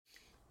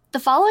The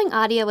following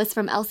audio is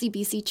from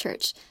LCBC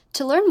Church.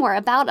 To learn more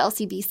about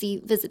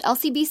LCBC, visit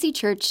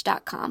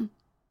lcbcchurch.com.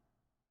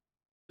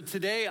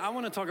 Today, I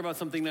want to talk about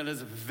something that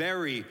is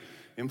very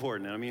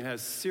important. I mean,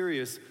 it's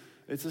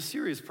a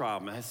serious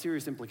problem. It has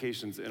serious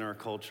implications in our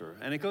culture.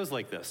 And it goes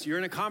like this. You're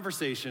in a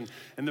conversation,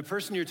 and the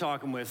person you're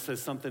talking with says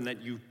something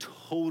that you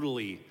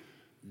totally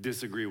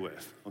disagree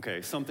with,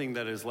 okay? Something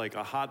that is like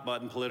a hot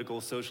button political,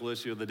 social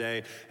issue of the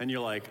day, and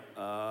you're like,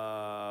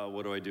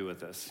 what do I do with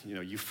this? You know,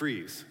 you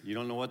freeze. You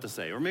don't know what to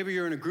say. Or maybe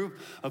you're in a group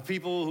of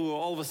people who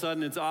all of a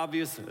sudden it's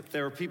obvious that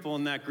there are people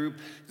in that group,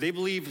 they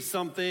believe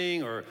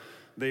something or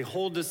they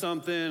hold to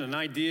something, an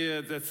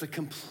idea that's the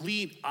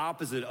complete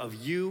opposite of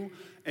you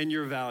and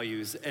your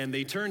values, and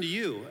they turn to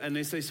you and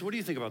they say, so what do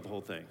you think about the whole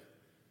thing?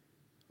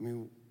 I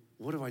mean,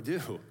 what do I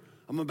do?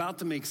 I'm about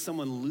to make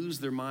someone lose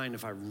their mind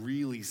if I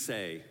really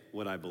say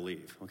what I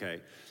believe,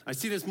 okay? I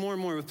see this more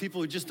and more with people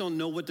who just don't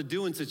know what to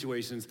do in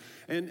situations,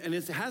 and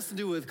it has to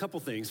do with a couple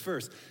things.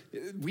 First,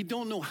 we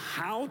don't know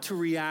how to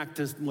react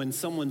to when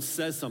someone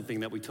says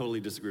something that we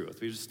totally disagree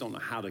with. We just don't know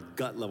how to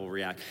gut level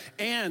react.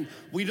 And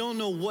we don't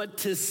know what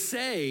to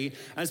say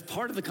as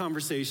part of the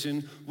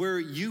conversation where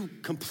you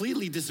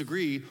completely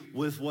disagree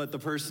with what the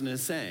person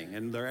is saying,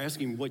 and they're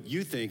asking what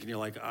you think, and you're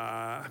like,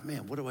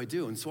 man, what do I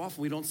do? And so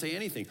often we don't say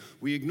anything.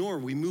 We ignore,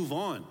 we move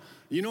on.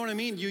 You know what I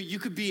mean? You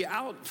could be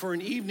out for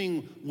an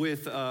evening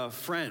with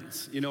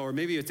friends, you know, or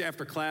maybe it's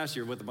after class,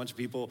 you're with a bunch of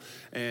people,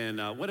 and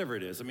whatever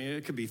it is. I mean,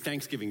 it could be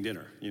Thanksgiving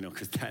dinner, you know,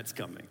 because that's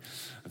coming.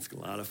 That's a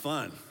lot of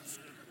fun.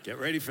 Get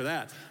ready for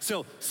that.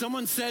 So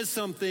someone says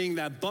something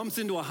that bumps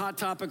into a hot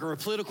topic or a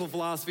political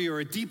philosophy or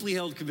a deeply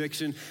held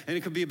conviction, and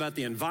it could be about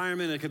the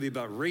environment, it could be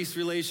about race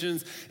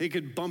relations, it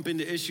could bump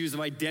into issues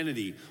of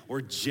identity or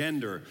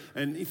gender,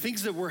 and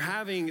things that we're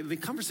having, the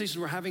conversations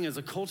we're having as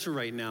a culture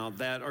right now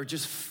that are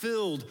just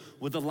filled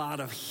with a lot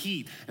of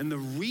heat. And the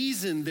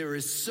reason there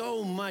is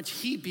so much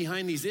heat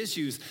behind these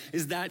issues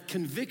is that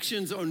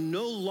convictions are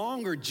no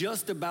longer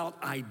just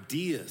about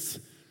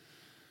ideas.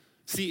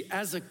 See,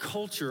 as a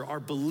culture, our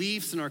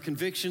beliefs and our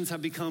convictions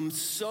have become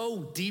so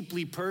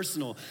deeply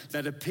personal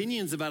that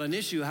opinions about an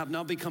issue have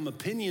now become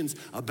opinions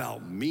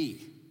about me,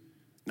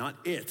 not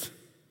it.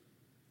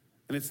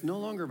 And it's no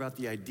longer about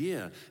the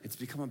idea, it's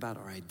become about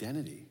our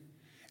identity.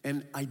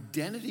 And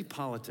identity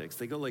politics,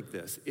 they go like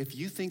this. If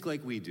you think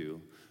like we do,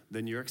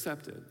 then you're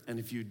accepted. And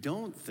if you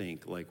don't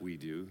think like we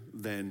do,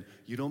 then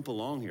you don't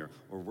belong here.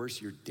 Or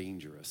worse, you're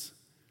dangerous.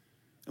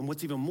 And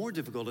what's even more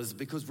difficult is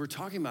because we're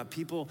talking about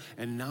people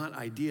and not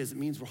ideas, it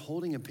means we're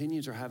holding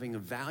opinions or having a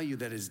value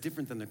that is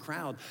different than the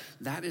crowd.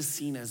 That is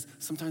seen as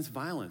sometimes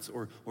violence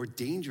or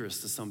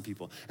dangerous to some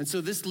people. And so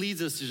this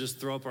leads us to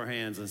just throw up our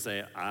hands and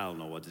say, I don't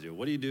know what to do.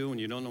 What do you do when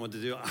you don't know what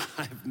to do?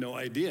 I have no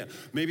idea.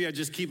 Maybe I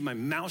just keep my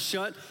mouth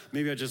shut.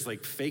 Maybe I just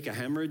like fake a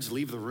hemorrhage,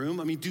 leave the room.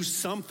 I mean, do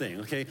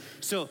something, okay?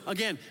 So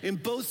again, in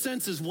both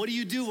senses, what do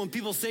you do when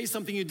people say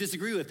something you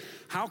disagree with?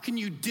 How can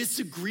you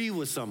disagree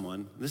with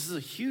someone? This is a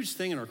huge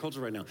thing in our culture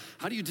right now.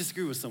 How do you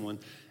disagree with someone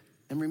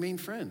and remain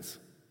friends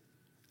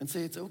and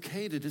say it's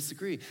okay to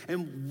disagree?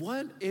 And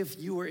what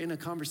if you are in a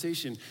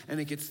conversation and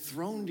it gets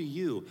thrown to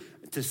you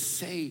to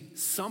say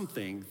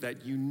something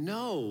that you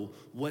know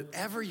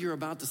whatever you're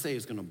about to say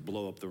is going to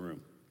blow up the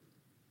room?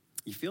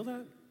 You feel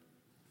that?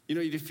 You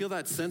know, you feel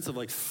that sense of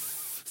like,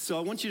 so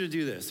I want you to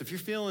do this. If you're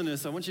feeling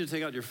this, I want you to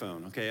take out your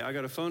phone, okay? I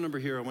got a phone number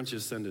here I want you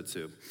to send it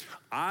to.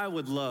 I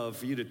would love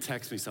for you to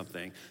text me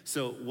something.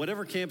 So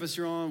whatever campus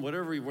you're on,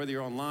 whether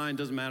you're online,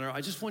 doesn't matter.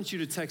 I just want you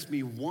to text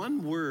me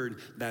one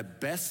word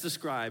that best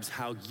describes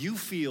how you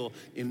feel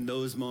in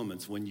those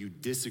moments when you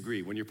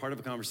disagree. When you're part of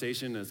a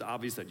conversation and it's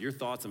obvious that your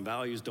thoughts and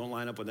values don't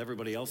line up with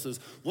everybody else's.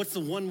 What's the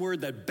one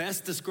word that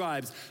best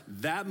describes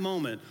that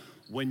moment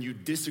when you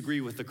disagree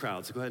with the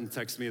crowd? So go ahead and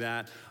text me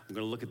that. I'm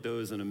gonna look at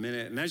those in a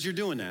minute. And as you're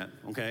doing that,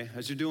 okay,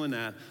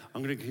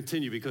 I'm gonna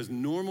continue because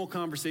normal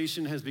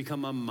conversation has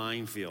become a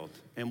minefield.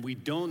 And we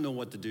don't know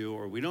what to do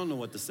or we don't know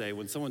what to say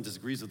when someone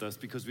disagrees with us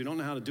because we don't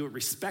know how to do it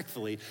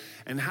respectfully.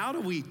 And how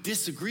do we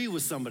disagree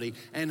with somebody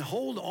and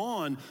hold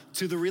on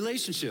to the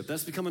relationship?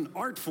 That's become an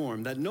art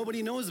form that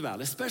nobody knows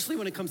about, especially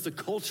when it comes to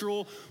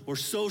cultural or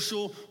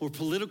social or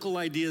political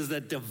ideas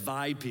that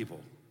divide people.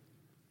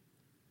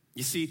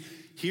 You see,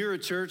 here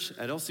at church,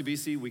 at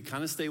LCBC, we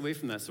kind of stay away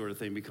from that sort of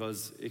thing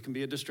because it can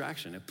be a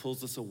distraction. It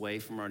pulls us away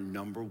from our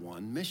number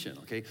one mission,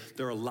 okay?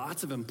 There are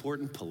lots of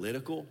important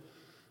political,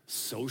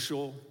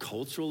 social,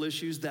 cultural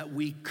issues that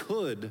we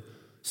could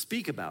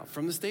speak about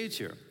from the stage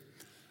here.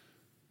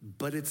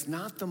 But it's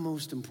not the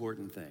most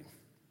important thing.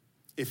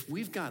 If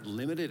we've got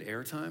limited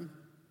airtime,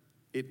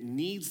 it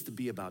needs to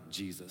be about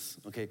Jesus,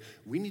 okay?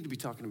 We need to be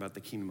talking about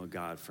the kingdom of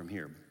God from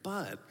here.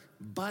 But,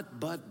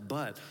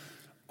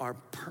 our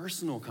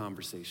personal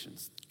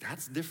conversations,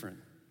 that's different.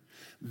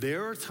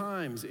 There are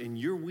times in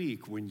your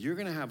week when you're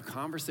gonna have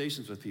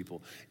conversations with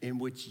people in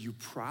which you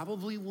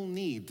probably will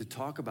need to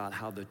talk about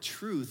how the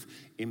truth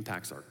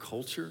impacts our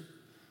culture,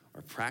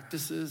 our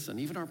practices, and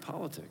even our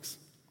politics.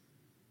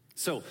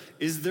 So,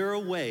 is there a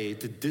way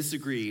to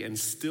disagree and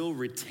still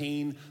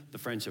retain the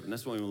friendship? And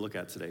that's what we're going to look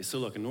at today. So,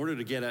 look, in order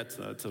to get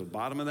to the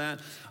bottom of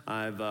that,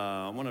 I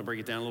want to break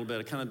it down a little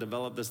bit. I kind of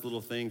developed this little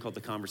thing called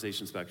the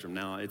conversation spectrum.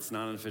 Now, it's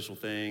not an official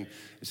thing.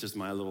 It's just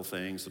my little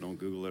thing, so don't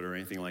Google it or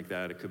anything like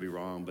that. It could be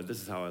wrong, but this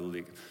is how I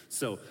leak.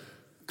 So,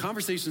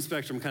 conversation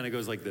spectrum kind of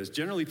goes like this.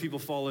 Generally, people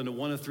fall into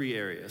one of three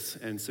areas,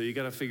 and so you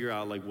got to figure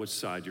out like which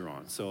side you're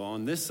on. So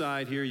on this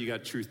side here, you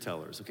got truth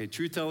tellers. Okay,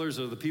 truth tellers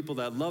are the people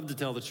that love to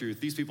tell the truth.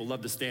 These people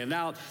love to stand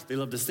out. They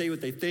love to say what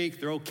they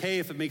think. They're okay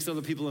if it makes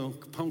other people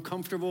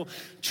uncomfortable.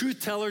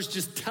 Truth tellers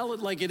just tell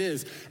it like it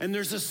is, and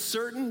there's a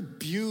certain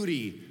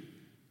beauty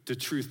to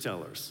truth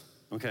tellers.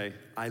 Okay,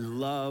 I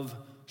love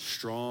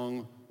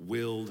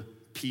strong-willed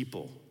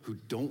people who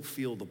don't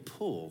feel the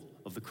pull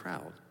of the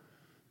crowd.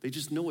 They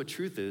just know what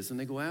truth is, and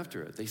they go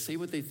after it. They say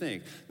what they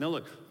think. Now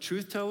look,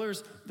 truth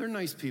tellers, they're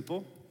nice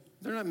people.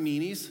 They're not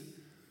meanies.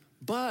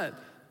 But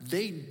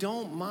they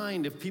don't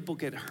mind if people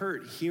get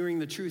hurt hearing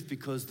the truth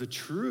because the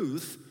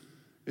truth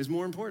is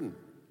more important.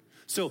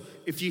 So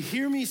if you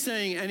hear me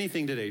saying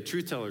anything today,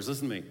 truth tellers,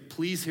 listen to me.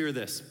 Please hear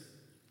this.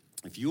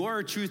 If you are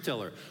a truth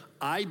teller,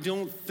 I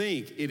don't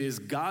think it is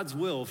God's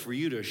will for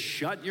you to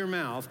shut your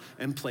mouth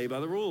and play by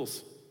the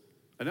rules.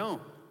 I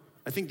don't.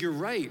 I think you're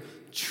right.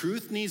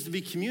 Truth needs to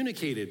be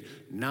communicated,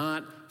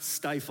 not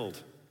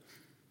stifled.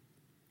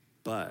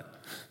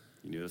 But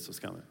you knew this was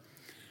coming.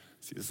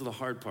 See, this is the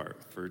hard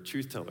part for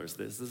truth tellers.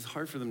 This is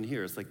hard for them to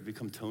hear. It's like you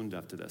become tone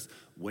deaf to this.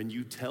 When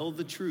you tell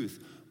the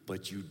truth,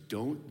 but you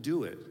don't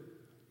do it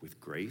with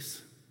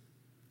grace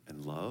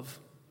and love,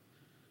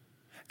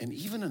 and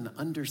even an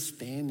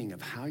understanding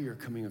of how you're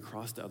coming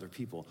across to other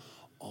people,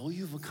 all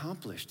you've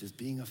accomplished is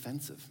being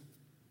offensive.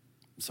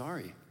 I'm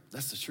sorry,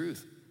 that's the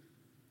truth.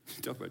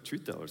 You talk about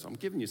truth tellers. I'm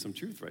giving you some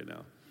truth right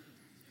now.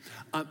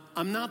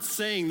 I'm not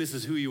saying this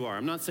is who you are.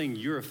 I'm not saying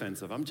you're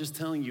offensive. I'm just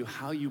telling you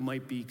how you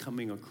might be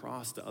coming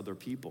across to other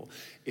people.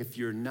 If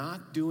you're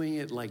not doing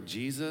it like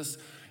Jesus,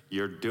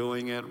 you're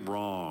doing it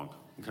wrong,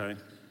 okay?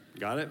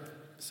 Got it?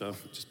 So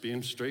just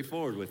being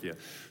straightforward with you.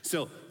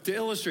 So to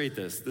illustrate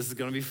this is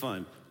going to be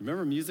fun.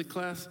 Remember music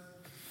class?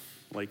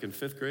 Like in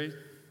 5th grade?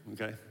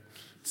 Okay.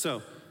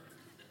 So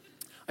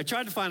I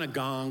tried to find a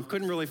gong,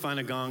 couldn't really find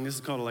a gong. This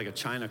is called like a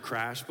China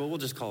crash, but we'll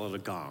just call it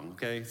a gong,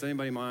 okay? Does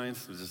anybody mind?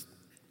 We'll just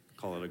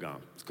call it a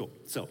gong. It's cool.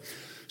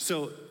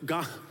 So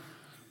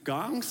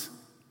gongs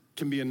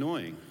can be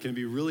annoying, can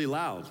be really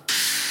loud.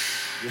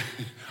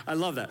 I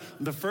love that.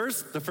 The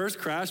first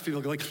crash,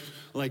 people go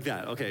like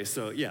that. Okay,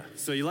 so yeah.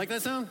 So you like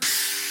that sound?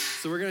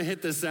 So we're gonna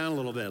hit this sound a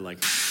little bit, like.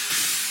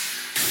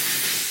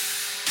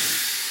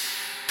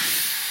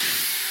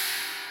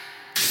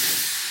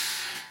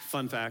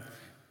 Fun fact,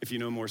 if you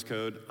know Morse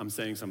code, I'm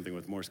saying something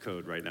with Morse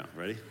code right now.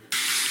 Ready?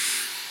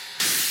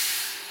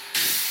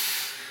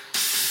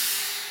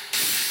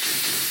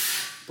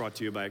 Brought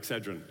to you by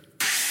Excedrin.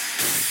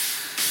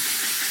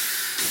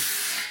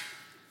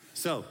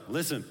 So,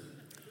 listen,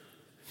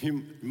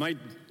 you might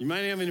not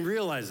even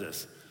realize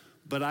this,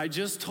 but I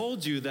just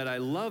told you that I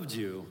loved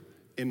you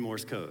in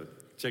Morse code.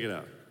 Check it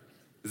out.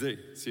 See,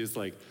 it's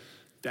like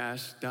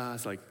dash,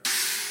 dash, like.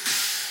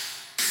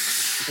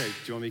 Okay,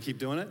 do you want me to keep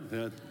doing it?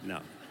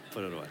 No.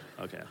 Put it away.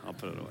 Okay, I'll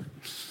put it away.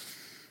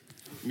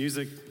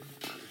 Music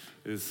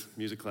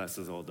class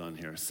is all done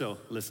here. So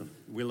listen,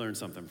 we learned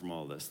something from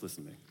all this.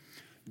 Listen to me.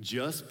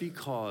 Just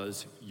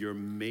because you're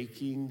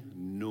making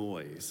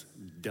noise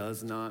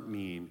does not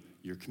mean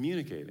you're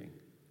communicating.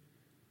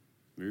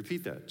 Let me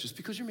repeat that. Just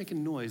because you're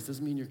making noise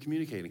doesn't mean you're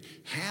communicating.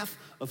 Half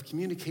of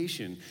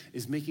communication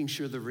is making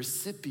sure the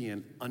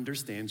recipient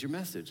understands your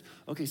message.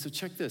 Okay, so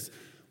check this.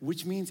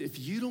 Which means if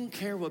you don't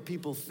care what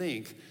people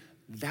think,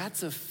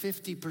 that's a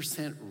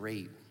 50%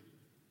 rate.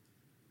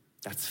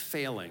 That's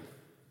failing,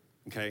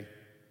 okay?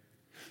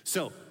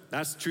 So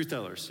that's truth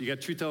tellers. You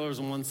got truth tellers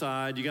on one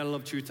side. You got to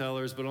love truth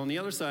tellers. But on the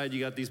other side, you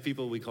got these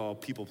people we call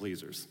people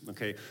pleasers,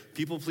 okay?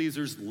 People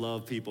pleasers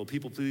love people.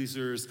 People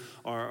pleasers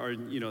are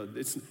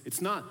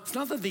it's not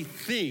that they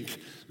think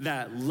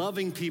that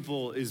loving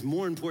people is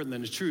more important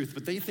than the truth,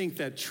 but they think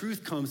that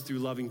truth comes through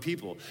loving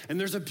people. And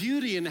there's a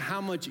beauty in how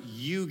much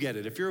you get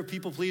it. If you're a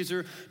people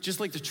pleaser,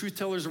 just like the truth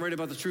tellers are right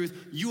about the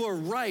truth, you are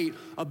right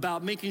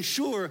about making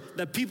sure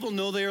that people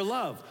know they are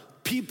loved.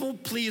 People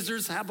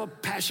pleasers have a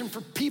passion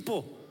for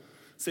people.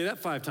 Say that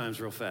 5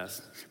 times real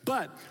fast.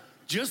 But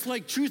just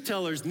like truth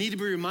tellers need to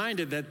be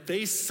reminded that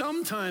they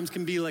sometimes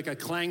can be like a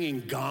clanging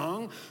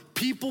gong,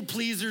 people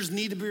pleasers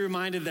need to be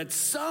reminded that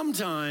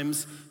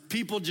sometimes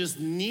people just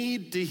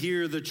need to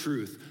hear the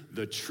truth.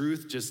 The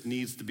truth just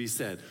needs to be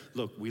said.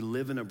 Look, we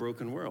live in a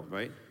broken world,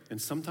 right? And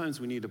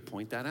sometimes we need to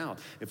point that out.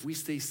 If we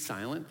stay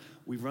silent,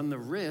 we run the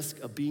risk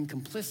of being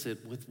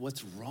complicit with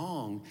what's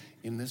wrong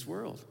in this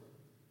world.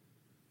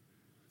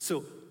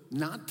 So,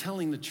 not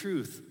telling the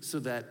truth so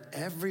that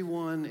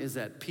everyone is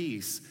at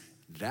peace,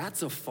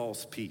 that's a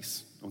false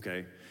peace,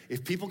 okay?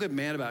 If people get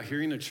mad about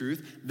hearing the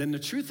truth, then the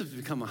truth has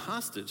become a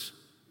hostage.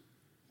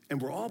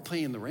 And we're all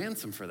paying the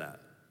ransom for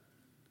that.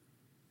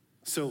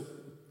 So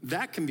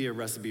that can be a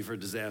recipe for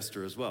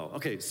disaster as well.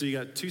 Okay, so you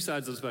got two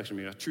sides of the spectrum.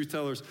 You got truth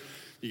tellers,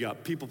 you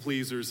got people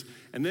pleasers,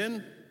 and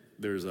then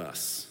there's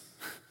us.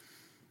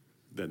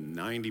 The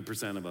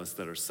 90% of us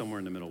that are somewhere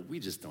in the middle, we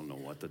just don't know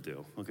what to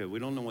do. Okay, we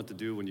don't know what to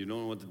do when you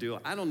don't know what to do.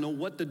 I don't know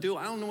what to do.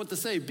 I don't know what to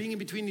say. Being in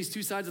between these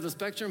two sides of the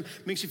spectrum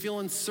makes you feel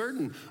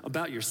uncertain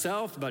about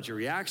yourself, about your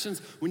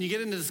reactions. When you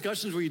get into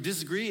discussions where you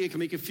disagree, it can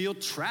make you feel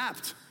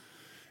trapped.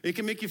 It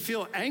can make you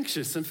feel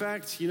anxious. In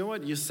fact, you know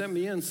what? You sent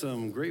me in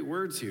some great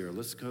words here.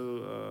 Let's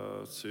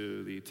go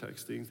to the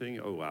texting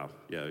thing. Oh, wow.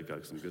 Yeah, I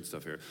got some good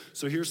stuff here.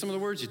 So here's some of the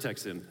words you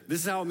text in.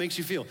 This is how it makes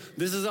you feel.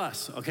 This is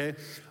us, okay?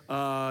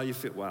 You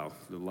feel, wow,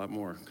 a lot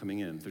more coming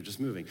in. They're just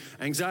moving.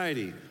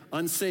 Anxiety,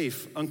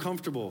 unsafe,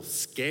 uncomfortable,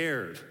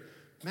 scared.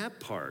 Matt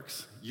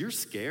Parks, you're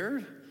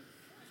scared?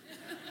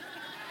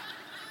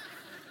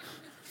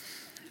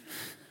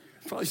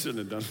 Probably shouldn't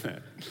have done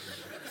that.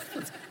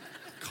 Let's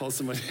call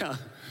somebody out.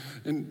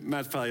 And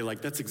Matt's probably like,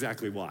 that's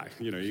exactly why.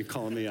 You're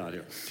calling me out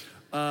here.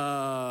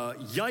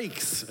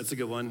 Yikes, that's a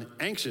good one.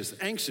 Anxious,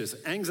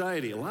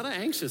 anxiety, a lot of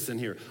anxious in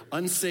here.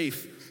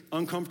 Unsafe,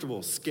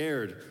 uncomfortable,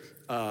 scared,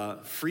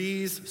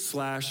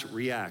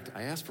 freeze/react.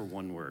 I asked for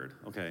one word,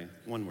 okay,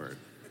 one word.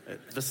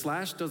 The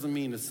slash doesn't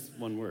mean it's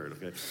one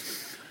word, okay.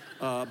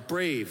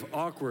 Brave,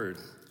 awkward,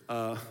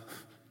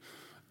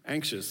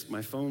 anxious.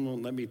 My phone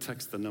won't let me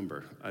text the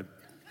number.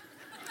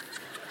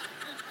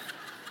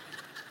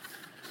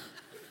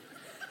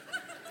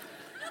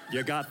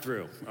 You got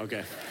through,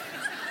 okay.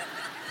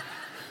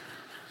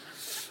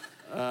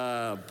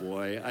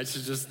 Boy,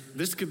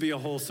 this could be a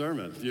whole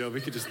sermon.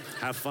 We could just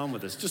have fun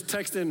with this. Just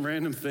text in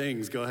random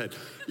things, go ahead.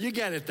 You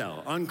get it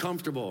though,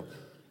 uncomfortable.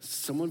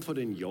 Someone put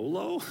in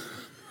YOLO?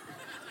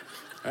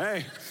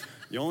 Hey,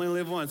 you only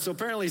live once. So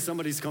apparently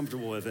somebody's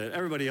comfortable with it.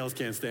 Everybody else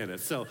can't stand it.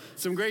 So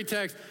some great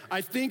text. I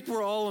think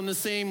we're all on the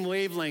same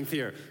wavelength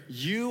here.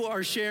 You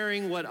are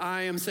sharing what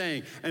I am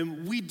saying,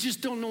 and we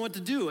just don't know what to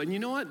do. And you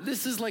know what?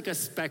 This is like a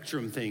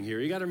spectrum thing here.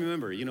 You got to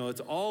remember,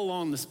 it's all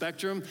along the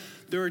spectrum.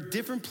 There are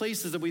different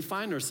places that we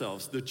find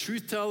ourselves. The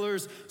truth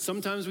tellers,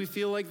 sometimes we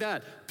feel like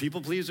that. People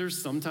pleasers,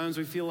 sometimes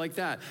we feel like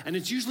that. And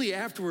it's usually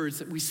afterwards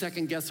that we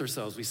second guess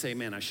ourselves. We say,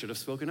 man, I should have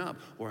spoken up,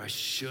 or I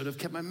should have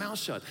kept my mouth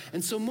shut.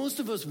 And so most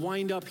of us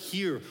wind up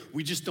here.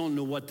 We just don't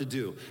know what to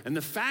do. And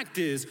the fact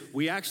is,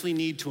 we actually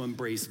need to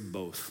embrace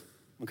both,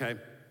 okay?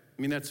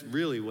 I mean, that's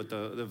really what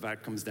the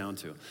fact comes down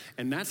to.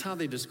 And that's how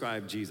they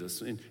describe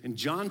Jesus. In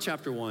John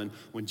chapter 1,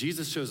 when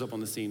Jesus shows up on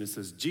the scene, it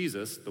says,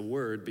 Jesus, the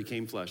Word,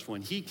 became flesh.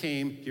 When he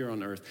came here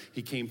on earth,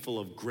 he came full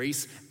of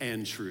grace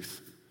and truth.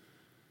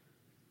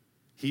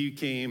 He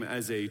came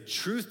as a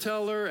truth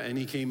teller, and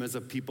he came as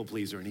a people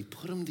pleaser, and he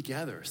put them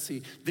together.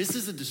 See, this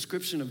is a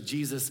description of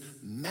Jesus'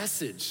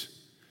 message.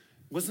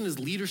 It wasn't his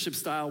leadership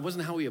style, it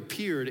wasn't how he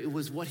appeared, it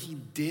was what he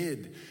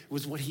did. It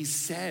was what he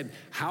said,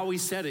 how he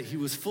said it. He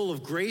was full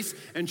of grace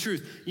and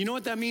truth. You know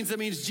what that means? That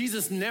means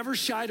Jesus never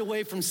shied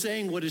away from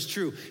saying what is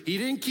true. He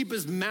didn't keep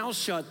his mouth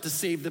shut to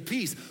save the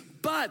peace.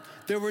 But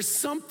there was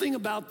something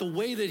about the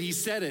way that he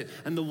said it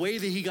and the way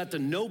that he got to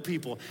know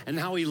people and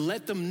how he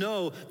let them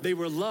know they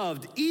were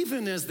loved,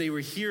 even as they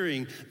were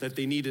hearing that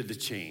they needed to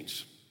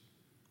change.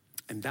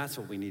 And that's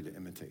what we need to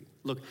imitate.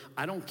 Look,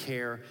 I don't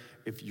care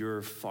if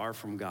you're far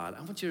from God.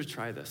 I want you to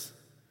try this.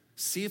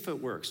 See if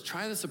it works.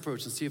 Try this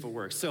approach and see if it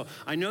works. So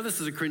I know this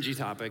is a cringy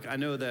topic. I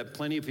know that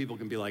plenty of people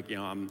can be like,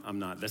 I'm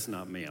not, that's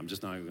not me. I'm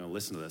just not even gonna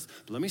listen to this.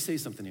 But let me say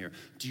something here.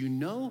 Do you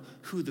know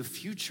who the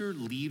future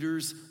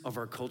leaders of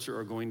our culture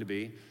are going to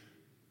be?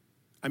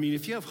 I mean,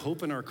 if you have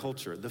hope in our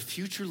culture, the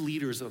future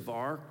leaders of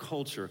our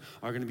culture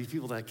are gonna be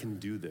people that can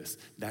do this,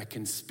 that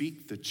can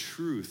speak the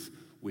truth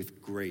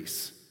with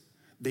grace.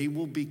 They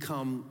will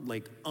become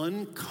like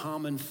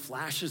uncommon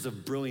flashes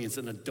of brilliance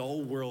in a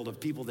dull world of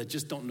people that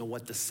just don't know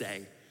what to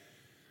say.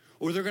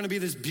 Or they're gonna be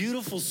this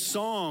beautiful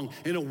song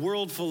in a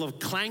world full of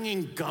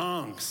clanging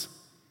gongs.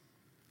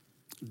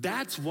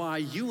 That's why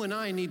you and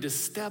I need to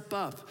step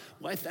up.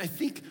 I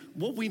think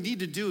what we need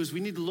to do is we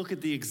need to look at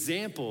the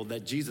example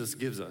that Jesus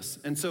gives us.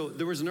 And so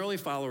there was an early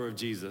follower of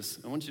Jesus.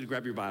 I want you to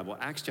grab your Bible,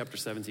 Acts chapter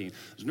 17.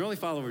 There's an early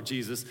follower of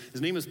Jesus.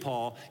 His name is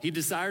Paul. He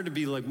desired to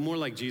be more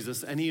like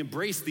Jesus, and he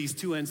embraced these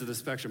two ends of the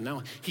spectrum.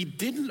 Now, he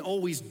didn't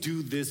always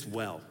do this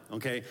well,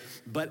 okay?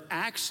 But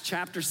Acts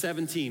chapter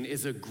 17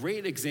 is a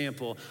great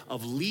example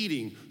of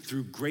leading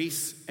through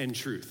grace and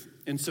truth.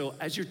 And so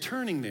as you're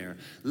turning there,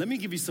 let me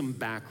give you some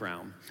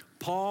background.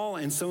 Paul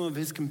and some of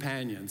his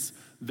companions,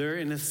 they're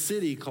in a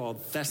city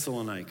called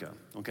Thessalonica,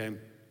 okay?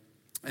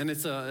 And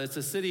it's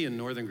a city in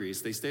northern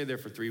Greece. They stayed there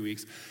for 3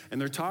 weeks, and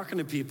they're talking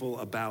to people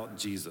about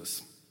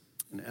Jesus.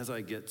 And as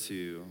I get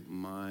to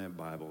my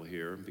Bible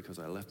here, because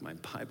I left my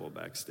Bible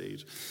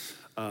backstage,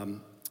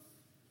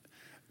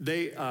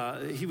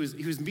 he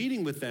was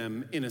meeting with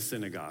them in a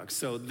synagogue.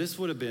 So this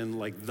would have been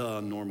like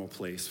the normal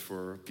place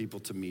for people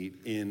to meet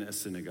in a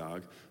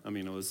synagogue. I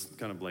mean, it was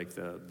kind of like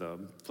the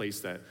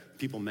place that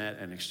people met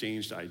and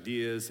exchanged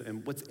ideas.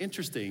 And what's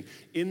interesting,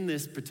 in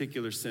this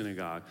particular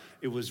synagogue,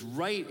 it was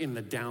right in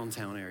the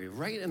downtown area,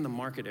 right in the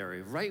market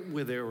area, right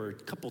where there were a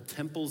couple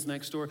temples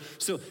next door.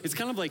 So it's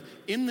kind of like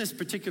in this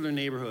particular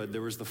neighborhood,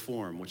 there was the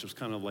Forum, which was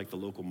kind of like the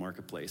local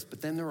marketplace.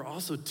 But then there were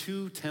also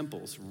 2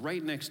 temples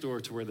right next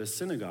door to where the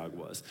synagogue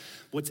was.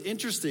 What's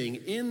interesting,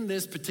 in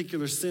this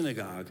particular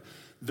synagogue,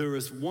 there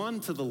was one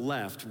to the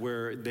left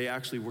where they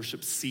actually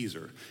worship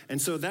Caesar. And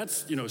so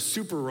that's,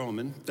 super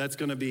Roman. That's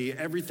going to be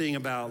everything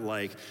about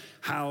like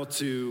how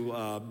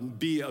to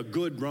be a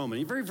good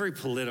Roman. Very, very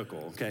political,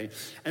 okay?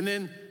 And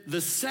then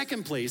the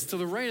second place to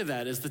the right of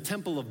that is the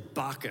temple of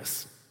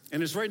Bacchus.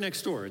 And it's right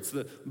next door.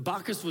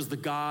 Bacchus was the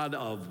god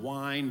of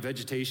wine,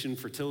 vegetation,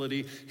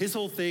 fertility. His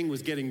whole thing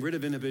was getting rid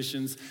of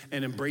inhibitions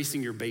and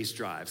embracing your base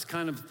drives.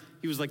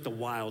 He was like the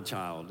wild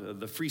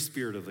child, the free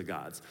spirit of the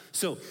gods.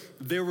 So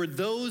there were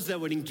those that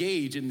would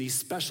engage in these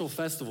special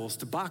festivals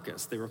to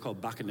Bacchus. They were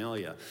called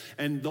Bacchanalia.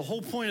 And the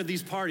whole point of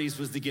these parties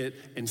was to get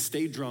and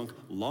stay drunk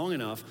long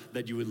enough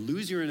that you would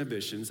lose your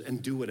inhibitions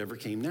and do whatever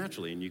came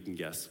naturally. And you can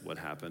guess what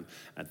happened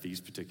at these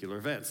particular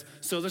events.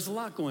 So there's a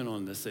lot going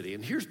on in this city.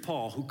 And here's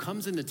Paul, who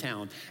comes into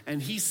town,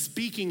 and he's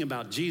speaking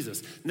about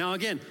Jesus. Now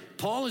again,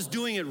 Paul is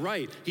doing it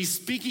right. He's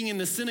speaking in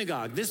the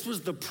synagogue. This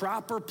was the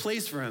proper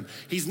place for him.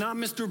 He's not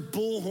Mr.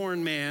 Bullhorn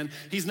man.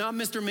 He's not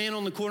Mr. Man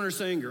on the corner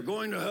saying, "You're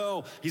going to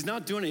hell." He's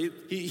not doing it.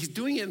 He's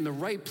doing it in the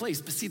right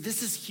place. But see,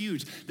 this is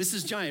huge. This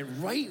is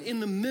giant. Right in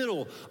the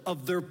middle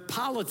of their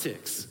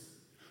politics,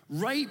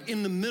 right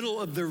in the middle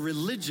of their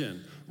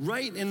religion,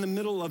 right in the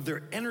middle of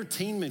their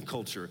entertainment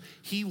culture,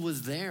 he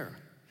was there.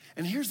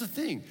 And here's the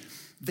thing.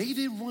 They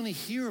didn't want to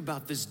hear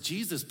about this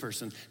Jesus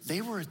person.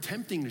 They were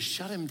attempting to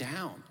shut him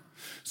down.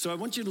 So I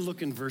want you to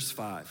look in verse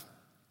 5.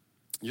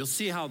 You'll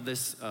see how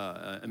this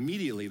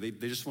immediately,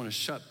 they just want to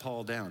shut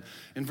Paul down.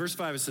 In verse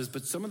 5 it says,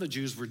 "But some of the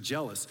Jews were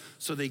jealous,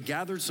 so they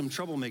gathered some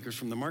troublemakers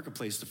from the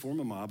marketplace to form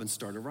a mob and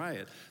start a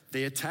riot.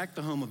 They attacked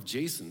the home of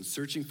Jason,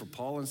 searching for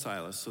Paul and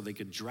Silas so they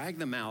could drag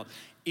them out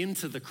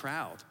into the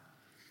crowd."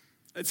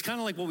 It's kind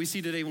of like what we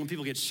see today when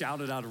people get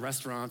shouted out of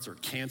restaurants or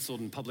canceled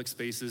in public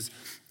spaces.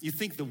 You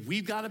think that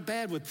we've got it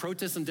bad with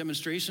protests and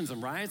demonstrations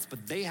and riots,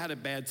 but they had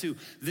it bad too.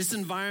 This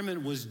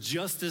environment was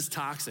just as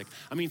toxic.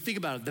 I mean, think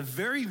about it. The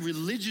very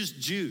religious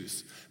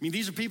Jews,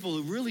 these are people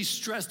who really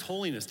stressed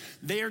holiness.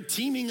 They are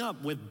teaming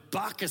up with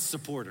Bacchus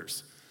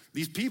supporters.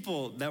 These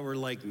people that were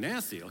like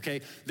nasty, okay?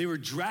 They were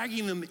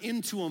dragging them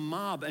into a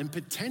mob and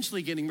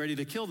potentially getting ready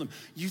to kill them.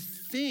 You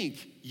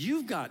think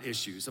you've got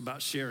issues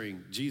about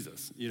sharing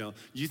Jesus,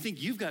 You think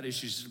you've got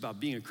issues just about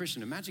being a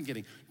Christian. Imagine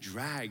getting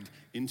dragged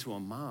into a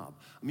mob.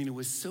 It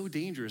was so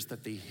dangerous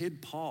that they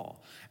hid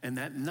Paul. And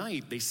that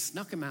night, they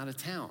snuck him out of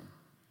town.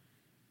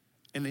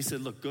 And they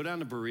said, "Look, go down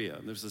to Berea."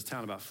 There's this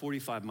town about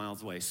 45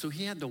 miles away. So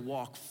he had to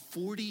walk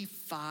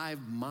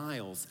 45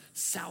 miles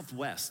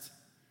southwest.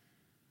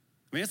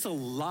 That's a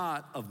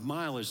lot of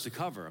mileage to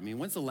cover.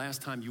 When's the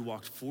last time you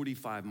walked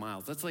 45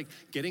 miles? That's like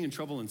getting in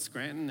trouble in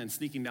Scranton and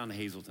sneaking down to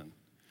Hazleton.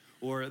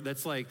 Or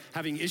that's like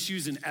having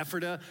issues in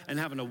Ephrata and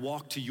having to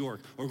walk to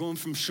York. Or going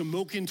from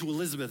Shamokin to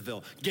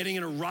Elizabethville, getting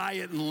in a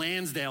riot in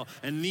Lansdale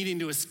and needing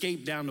to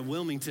escape down to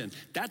Wilmington.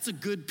 That's a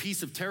good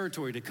piece of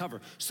territory to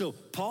cover. So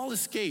Paul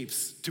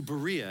escapes to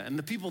Berea, and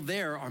the people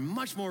there are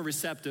much more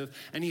receptive,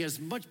 and he has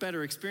much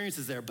better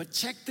experiences there. But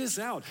check this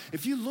out.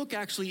 If you look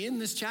actually in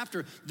this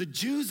chapter, the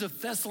Jews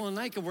of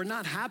Thessalonica were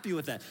not happy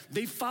with that.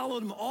 They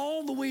followed him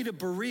all the way to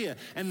Berea,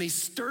 and they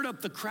stirred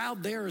up the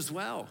crowd there as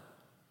well.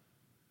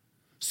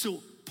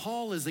 So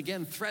Paul is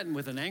again threatened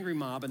with an angry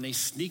mob, and they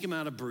sneak him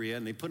out of Berea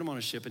and they put him on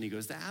a ship and he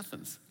goes to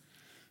Athens.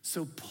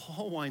 So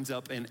Paul winds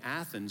up in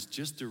Athens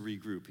just to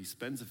regroup. He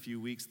spends a few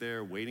weeks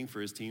there waiting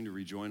for his team to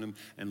rejoin him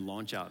and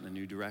launch out in a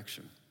new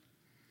direction.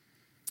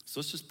 So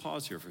let's just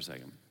pause here for a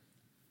second,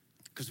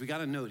 because we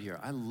got a note here.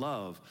 I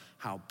love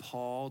how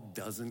Paul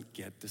doesn't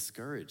get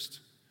discouraged.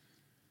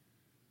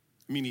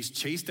 He's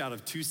chased out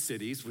of 2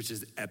 cities, which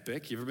is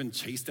epic. You ever been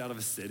chased out of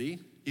a city?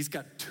 He's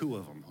got 2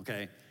 of them,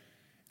 okay?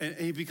 And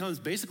he becomes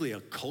basically a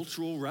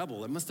cultural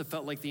rebel. It must have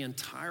felt like the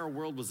entire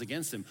world was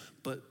against him.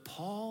 But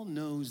Paul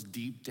knows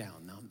deep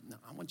down, now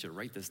I want you to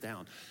write this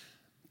down.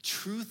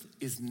 Truth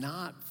is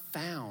not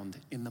found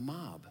in the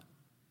mob.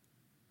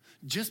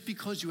 Just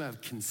because you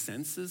have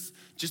consensus,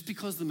 just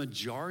because the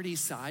majority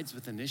sides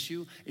with an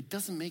issue, it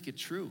doesn't make it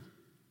true.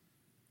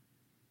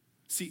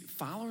 See,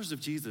 followers of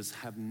Jesus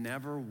have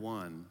never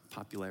won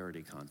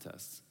popularity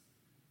contests.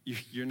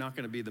 You're not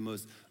going to be the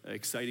most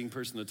exciting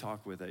person to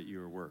talk with at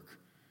your work.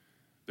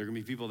 There are going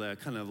to be people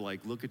that kind of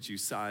like look at you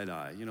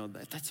side-eye.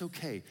 That's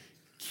okay.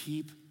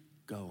 Keep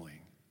going.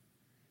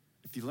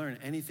 If you learn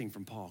anything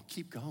from Paul,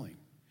 keep going.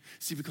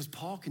 See, because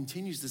Paul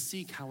continues to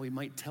seek how he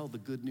might tell the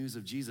good news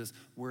of Jesus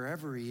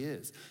wherever he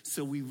is.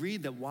 So we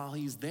read that while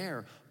he's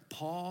there,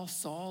 Paul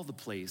saw the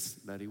place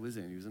that he was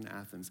in. He was in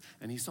Athens,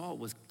 and he saw it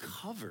was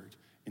covered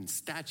in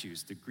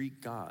statues to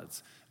Greek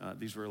gods.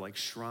 These were like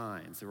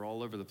shrines. They were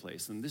all over the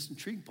place. And this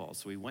intrigued Paul,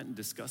 so he went and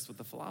discussed with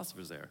the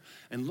philosophers there.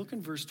 And look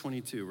in verse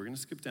 22. We're going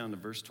to skip down to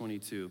verse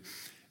 22.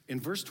 In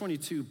verse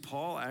 22,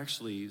 Paul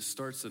actually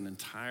starts an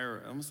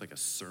entire, almost like a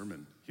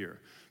sermon here,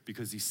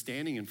 because he's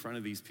standing in front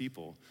of these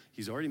people.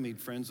 He's already made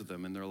friends with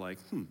them, and they're like,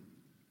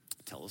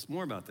 tell us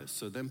more about this.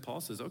 So then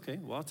Paul says, okay,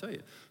 well, I'll tell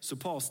you. So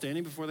Paul,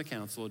 standing before the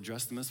council,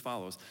 addressed them as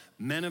follows: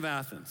 Men of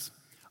Athens,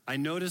 I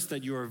noticed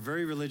that you are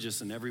very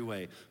religious in every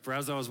way. For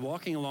as I was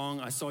walking along,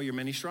 I saw your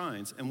many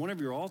shrines, and one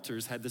of your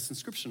altars had this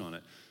inscription on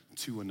it: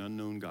 to an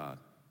unknown God.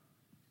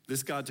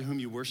 This God to whom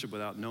you worship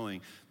without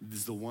knowing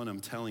is the one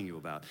I'm telling you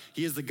about.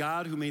 He is the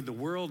God who made the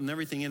world and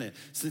everything in it.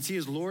 Since he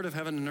is Lord of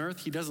heaven and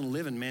earth, he doesn't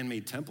live in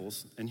man-made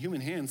temples, and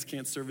human hands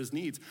can't serve his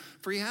needs,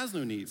 for he has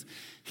no needs.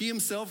 He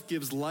himself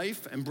gives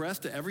life and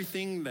breath to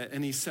everything,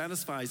 and he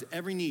satisfies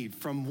every need.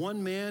 From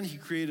one man, he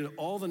created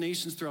all the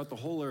nations throughout the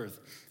whole earth.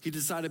 He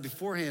decided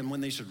beforehand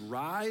when they should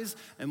rise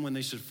and when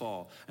they should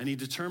fall, and he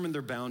determined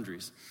their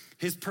boundaries.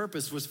 His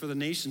purpose was for the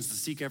nations to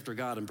seek after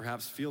God and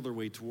perhaps feel their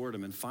way toward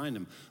him and find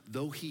him,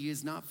 though he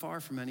is not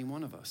far from any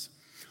one of us.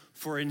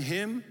 For in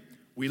him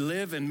we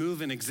live and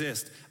move and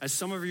exist. As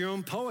some of your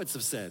own poets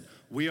have said,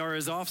 we are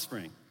his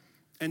offspring.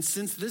 And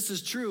since this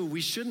is true, we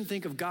shouldn't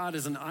think of God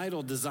as an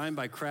idol designed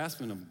by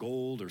craftsmen of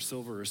gold or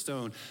silver or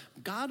stone.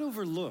 God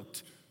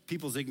overlooked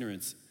people's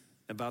ignorance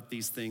about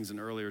these things in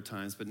earlier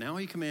times, but now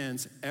he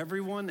commands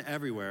everyone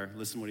everywhere,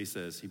 listen what he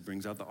says, he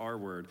brings out the R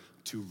word,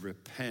 to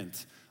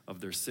repent of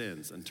their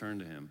sins and turn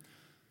to him.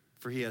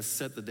 For he has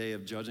set the day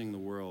of judging the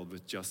world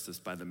with justice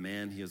by the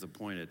man he has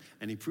appointed.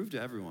 And he proved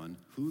to everyone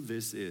who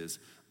this is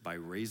by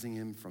raising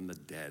him from the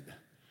dead.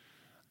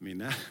 I mean,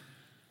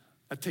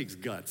 that takes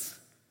guts.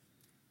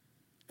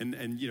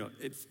 And you know,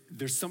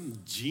 there's something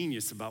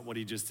genius about what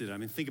he just did. I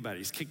mean, think about it.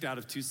 He's kicked out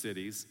of 2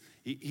 cities.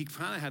 He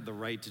kind of had the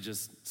right to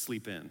just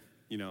sleep in,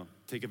 you know,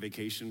 take a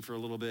vacation for a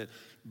little bit.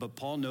 But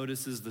Paul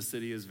notices the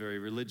city is very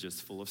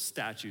religious, full of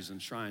statues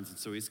and shrines. And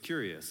so he's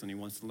curious and he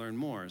wants to learn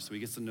more. So he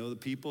gets to know the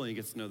people and he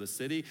gets to know the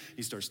city.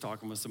 He starts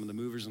talking with some of the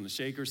movers and the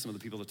shakers, some of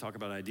the people that talk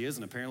about ideas.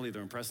 And apparently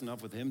they're impressed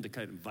enough with him to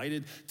get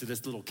invited to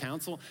this little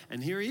council.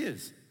 And here he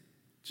is,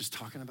 just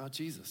talking about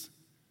Jesus.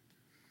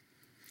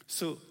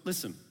 So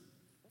listen,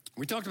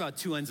 we talked about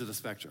 2 ends of the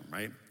spectrum,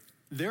 right?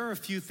 There are a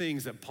few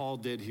things that Paul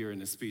did here in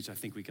his speech I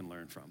think we can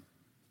learn from.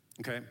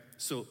 Okay,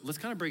 so let's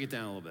kind of break it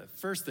down a little bit.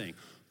 First thing,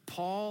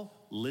 Paul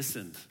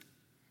listened.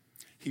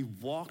 He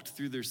walked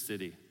through their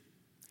city.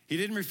 He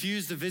didn't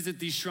refuse to visit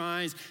these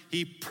shrines.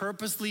 He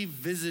purposely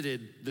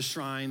visited the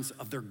shrines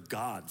of their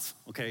gods,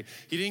 okay?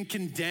 He didn't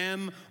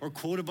condemn or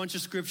quote a bunch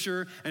of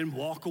scripture and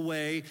walk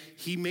away.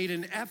 He made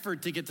an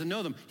effort to get to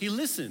know them. He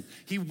listened.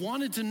 He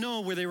wanted to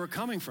know where they were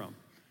coming from.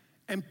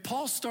 And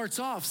Paul starts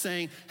off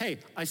saying, hey,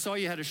 I saw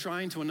you had a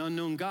shrine to an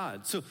unknown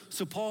God. So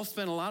Paul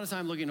spent a lot of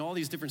time looking at all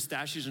these different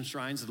statues and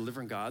shrines of the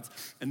different gods.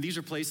 And these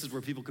are places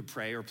where people could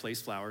pray or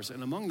place flowers.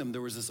 And among them, there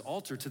was this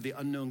altar to the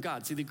unknown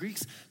God. See, the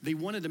Greeks, they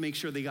wanted to make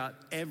sure they got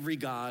every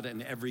god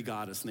and every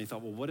goddess. And they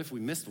thought, well, what if we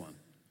missed one?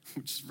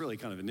 Which is really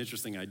kind of an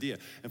interesting idea.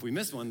 If we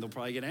miss one, they'll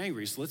probably get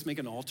angry. So let's make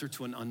an altar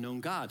to an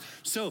unknown God.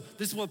 So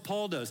this is what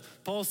Paul does.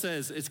 Paul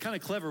says, it's kind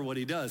of clever what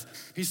he does.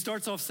 He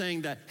starts off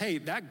saying that, hey,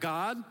 that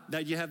God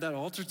that you have that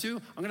altar to,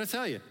 I'm going to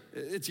tell you,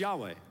 it's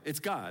Yahweh. It's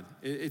God.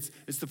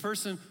 It's the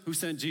person who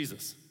sent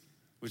Jesus,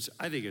 which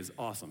I think is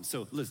awesome.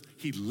 So listen,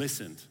 he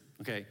listened,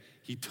 okay?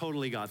 He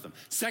totally got them.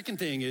 Second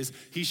thing is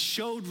he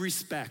showed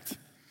respect.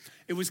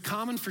 It was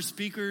common for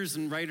speakers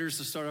and writers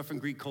to start off in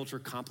Greek culture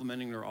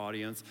complimenting their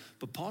audience,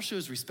 but Paul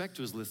shows respect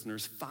to his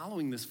listeners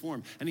following this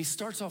form, and he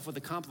starts off with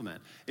a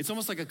compliment. It's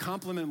almost like a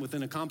compliment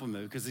within a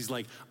compliment, because he's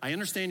like, I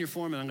understand your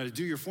form, and I'm going to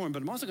do your form,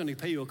 but I'm also going to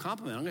pay you a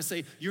compliment. I'm going to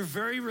say, you're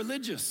very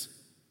religious.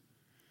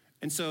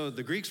 And so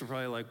the Greeks were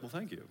probably like, well,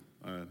 thank you.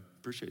 I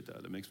appreciate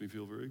that. It makes me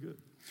feel very good.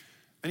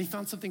 And he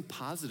found something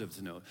positive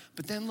to note.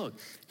 But then look,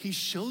 he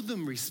showed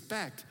them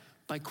respect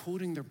by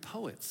quoting their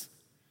poets.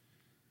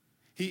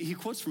 He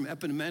quotes from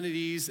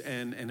Epimenides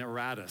and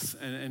Aratus,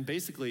 and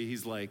basically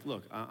he's like,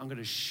 look, I'm going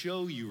to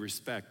show you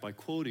respect by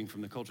quoting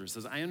from the culture. He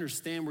says, I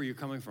understand where you're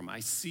coming from. I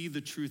see the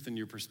truth in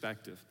your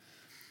perspective.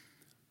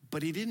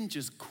 But he didn't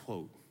just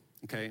quote,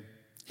 okay?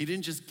 He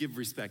didn't just give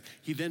respect.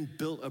 He then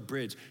built a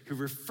bridge. He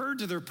referred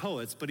to their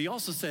poets, but he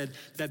also said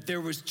that there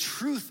was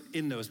truth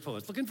in those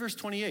poets. Look in verse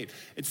 28.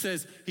 It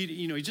says,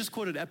 he just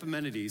quoted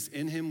Epimenides,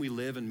 in him we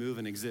live and move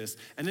and exist.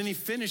 And then he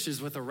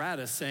finishes with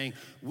Aratus saying,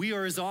 we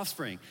are his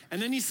offspring.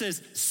 And then he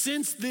says,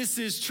 since this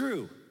is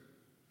true,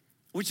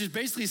 which is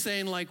basically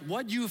saying like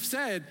what you've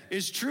said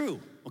is true,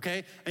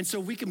 okay? And so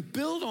we can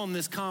build on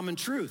this common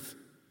truth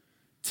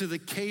to the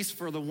case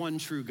for the one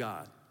true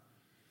God.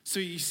 So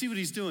you see what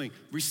he's doing.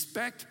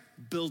 Respect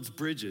builds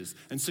bridges,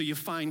 and so you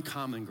find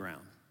common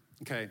ground,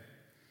 okay?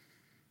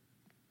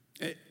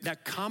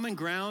 That common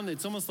ground,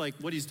 it's almost like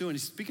what he's doing,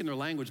 he's speaking their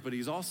language, but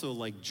he's also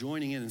like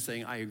joining in and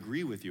saying, I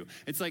agree with you.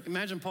 It's like,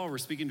 imagine Paul were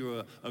speaking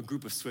to a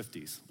group of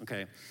Swifties,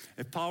 okay?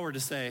 If Paul were to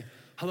say,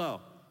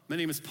 hello, my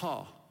name is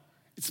Paul,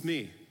 it's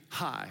me,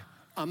 hi,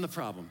 I'm the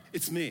problem,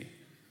 it's me.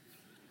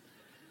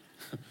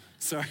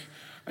 Sorry,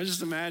 I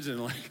just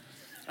imagine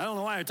I don't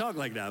know why I talk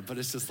like that, but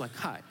it's just like,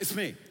 hi, it's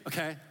me,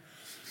 okay?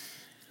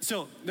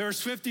 So there are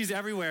Swifties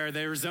everywhere.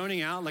 They were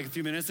zoning out like a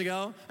few minutes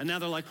ago, and now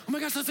they're like, oh my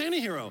gosh, that's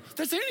Antihero.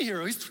 That's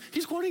Antihero.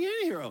 He's quoting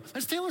Antihero.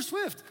 That's Taylor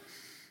Swift.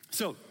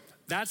 So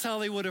that's how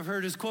they would have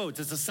heard his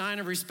quotes. It's a sign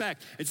of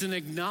respect. It's an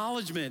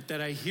acknowledgement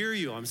that I hear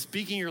you. I'm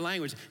speaking your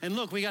language. And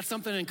look, we got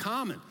something in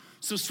common.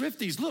 So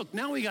Swifties, look,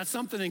 now we got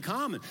something in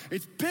common.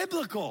 It's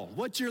biblical.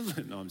 No,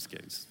 I'm just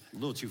kidding. It's a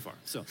little too far.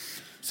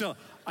 So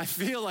I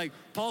feel like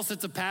Paul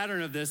sets a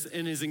pattern of this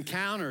in his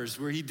encounters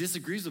where he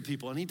disagrees with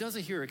people, and he does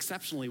it here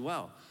exceptionally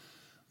well.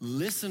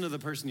 Listen to the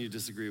person you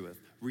disagree with.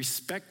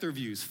 Respect their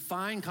views.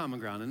 Find common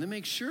ground. And then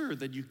make sure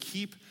that you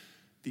keep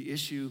the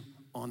issue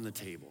on the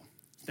table.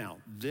 Now,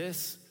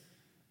 this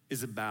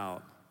is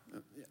about,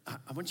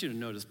 I want you to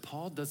notice,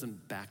 Paul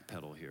doesn't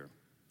backpedal here.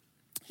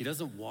 He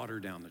doesn't water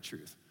down the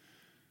truth.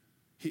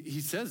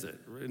 He says it.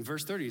 In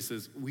verse 30, he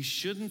says, we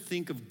shouldn't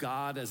think of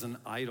God as an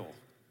idol.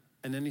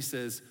 And then he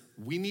says,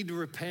 we need to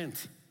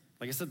repent.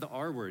 Like I said, the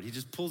R word, he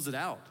just pulls it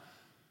out.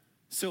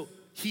 So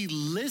he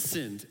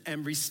listened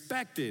and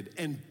respected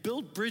and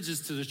built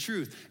bridges to the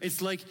truth.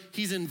 It's like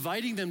he's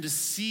inviting them to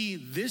see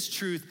this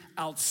truth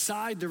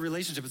outside the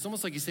relationship. It's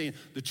almost like he's saying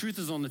the truth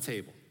is on the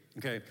table,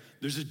 okay?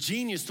 There's a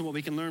genius to what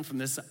we can learn from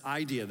this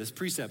idea, this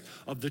precept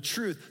of the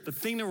truth. The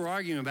thing that we're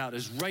arguing about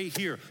is right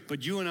here,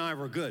 but you and I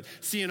were good.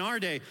 See, in our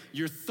day,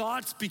 your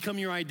thoughts become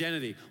your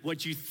identity.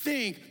 What you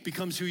think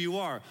becomes who you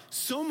are,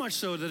 so much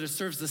so that it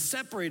serves to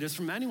separate us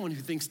from anyone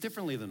who thinks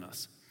differently than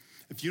us.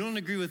 If you don't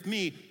agree with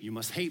me, you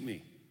must hate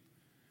me.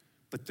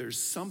 But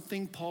there's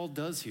something Paul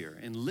does here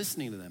in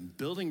listening to them,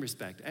 building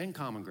respect and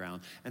common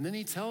ground. And then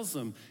he tells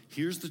them,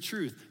 here's the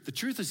truth. The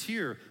truth is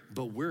here,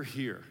 but we're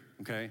here,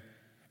 okay?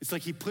 It's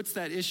like he puts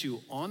that issue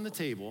on the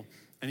table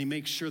and he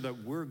makes sure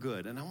that we're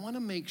good. And I want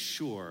to make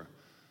sure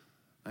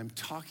I'm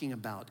talking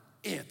about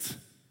it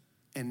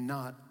and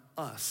not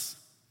us,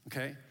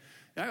 okay?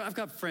 I've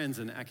got friends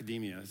in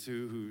academia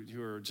who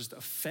are just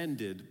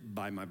offended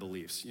by my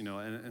beliefs, you know,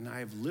 and I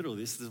have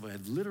literally, this is what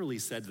I've literally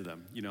said to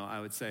them. You know,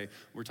 I would say,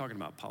 we're talking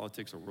about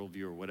politics or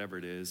worldview or whatever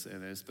it is,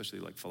 and especially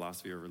like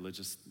philosophy or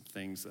religious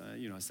things,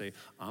 you know, I say,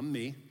 I'm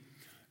me,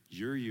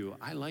 you're you,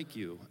 I like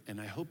you, and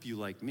I hope you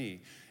like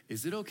me.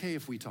 Is it okay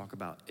if we talk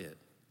about it?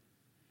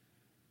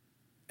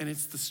 And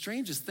it's the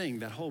strangest thing,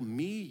 that whole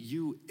me,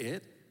 you,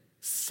 it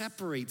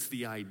separates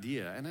the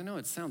idea. And I know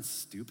it sounds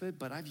stupid,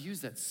 but I've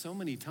used that so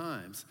many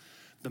times.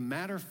 The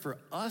matter for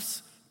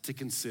us to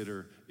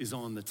consider is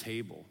on the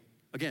table.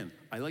 Again,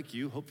 I like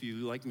you, hope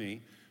you like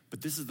me,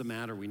 but this is the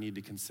matter we need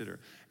to consider.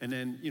 And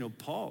then, you know,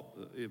 Paul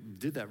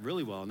did that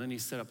really well, and then he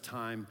set up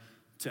time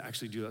to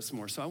actually do that some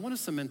more. So I want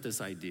to cement this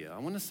idea. I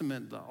want to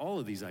cement all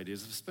of these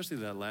ideas, especially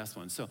that last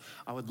one. So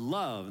I would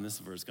love, and this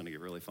is where it's going to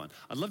get really fun,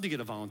 I'd love to get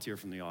a volunteer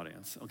from the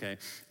audience, okay?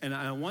 And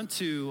I want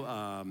to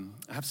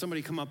have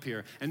somebody come up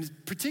here, and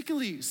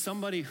particularly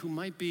somebody who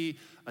might be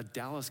a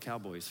Dallas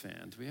Cowboys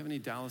fan. Do we have any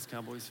Dallas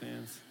Cowboys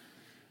fans?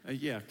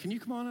 Yeah, can you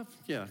come on up?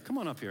 Yeah, come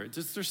on up here.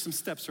 There's some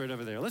steps right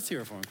over there. Let's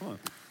hear it for him, come on.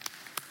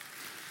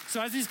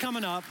 So as he's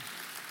coming up,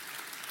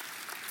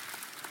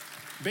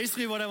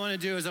 basically what I want to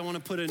do is I want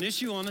to put an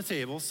issue on the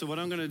table. So what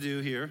I'm going to do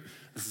here,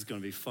 this is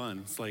going to be fun.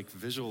 It's like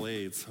visual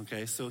aids,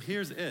 okay? So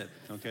here's it,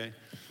 okay?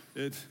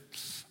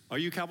 Are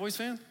you a Cowboys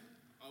fan?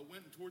 I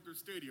went and toured their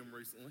stadium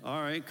recently.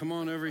 All right, come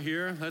on over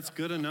here. That's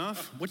good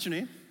enough. What's your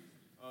name?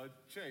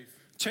 Chase.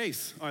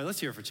 Chase. All right, let's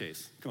hear it for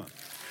Chase. Come on.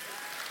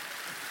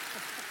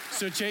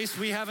 So Chase,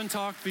 we haven't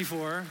talked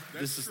before.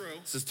 That's true.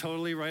 This is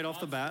totally right off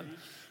the bat.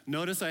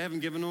 Notice I haven't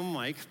given him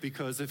a mic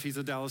because if he's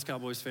a Dallas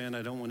Cowboys fan,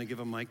 I don't want to give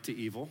a mic to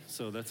evil,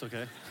 so that's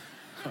okay.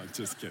 I'm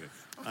just kidding.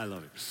 I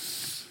love it.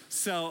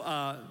 So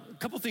a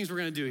couple things we're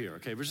going to do here,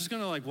 okay? We're just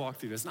going to like walk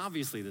through this, and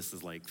obviously this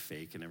is like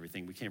fake and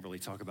everything. We can't really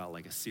talk about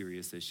like a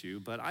serious issue,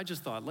 but I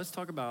just thought, let's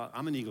talk about,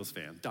 I'm an Eagles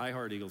fan,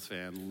 diehard Eagles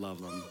fan,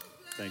 love them.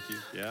 Thank you.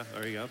 Yeah,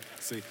 there you go.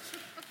 See,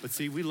 but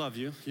see, we love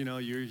you. You know,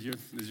 you're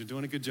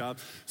doing a good job.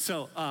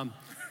 So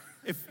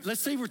let's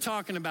say we're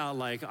talking about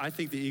like, I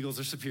think the Eagles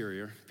are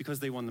superior because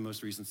they won the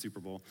most recent Super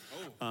Bowl.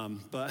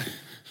 But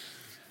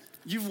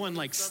you've won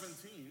like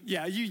 17.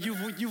 Yeah,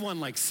 you won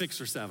like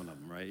 6 or 7 of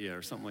them, right? Yeah,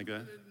 or something like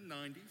that.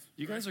 90s.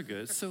 You guys are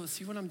good. So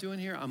see what I'm doing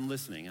here? I'm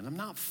listening, and I'm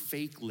not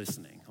fake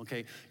listening,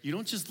 okay? You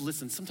don't just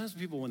listen. Sometimes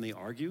people, when they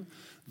argue,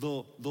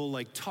 they'll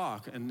like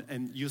talk,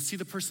 and you'll see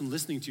the person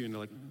listening to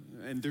you,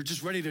 and they're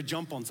just ready to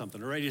jump on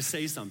something or ready to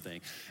say something.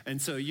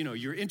 And so, you know,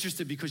 you're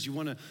interested because you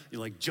want to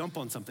like jump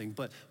on something.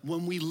 But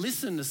when we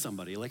listen to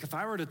somebody, like if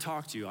I were to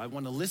talk to you, I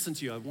want to listen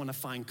to you. I want to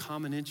find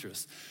common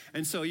interests.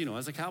 And so, you know,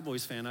 as a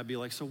Cowboys fan, I'd be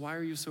like, so why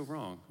are you so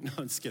wrong? No,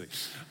 I'm just kidding.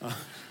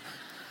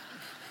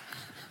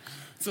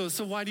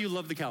 So why do you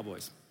love the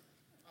Cowboys?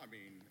 I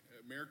mean,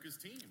 America's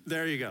team.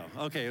 There you go.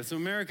 Okay, so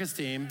America's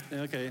team.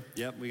 Okay,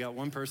 yep, we got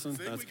one person.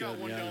 See, That's we good. got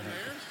one down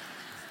there.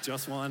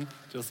 Just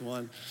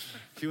one.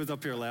 He was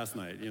up here last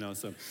night, you know,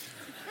 so.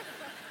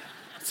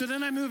 So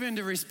then I move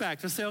into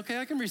respect. I say, okay,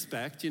 I can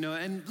respect, you know,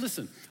 and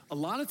listen, a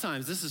lot of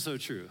times, this is so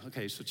true.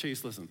 Okay, so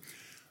Chase, listen.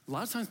 A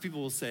lot of times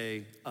people will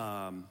say,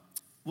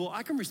 well,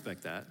 I can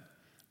respect that.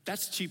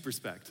 That's cheap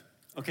respect,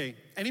 okay?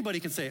 Anybody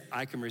can say,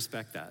 I can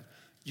respect that.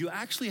 You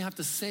actually have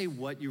to say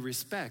what you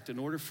respect in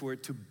order for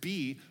it to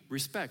be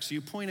respect. So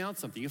you point out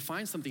something, you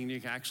find something you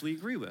can actually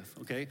agree with,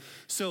 okay?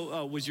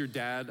 So was your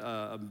dad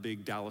a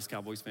big Dallas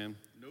Cowboys fan?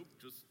 Nope,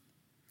 just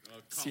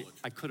college. See,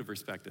 I could have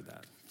respected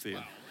that. See?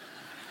 Wow.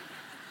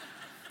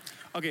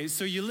 Okay,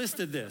 so you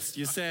listed this.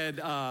 You said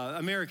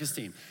America's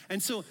team. And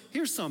so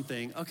here's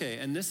something, okay,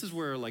 and this is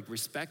where like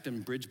respect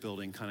and bridge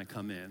building kind of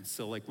come in.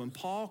 So like when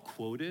Paul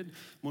quoted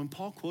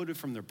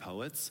from their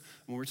poets,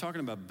 when we're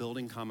talking about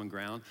building common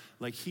ground,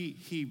 like he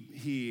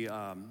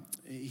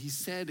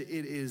said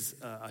it is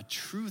a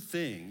true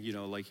thing, you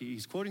know, like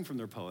he's quoting from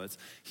their poets.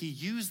 He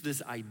used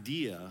this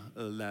idea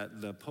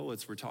that the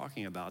poets were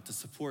talking about to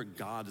support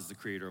God as the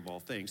creator of all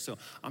things. So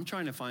I'm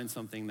trying to find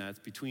something that's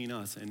between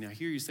us, and I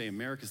hear you say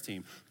America's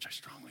team, which I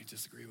strongly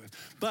disagree with.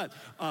 But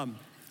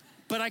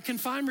I can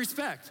find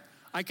respect.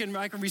 I can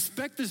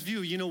respect this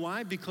view. You know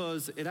why?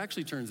 Because it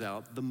actually turns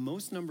out the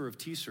most number of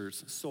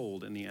t-shirts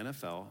sold in the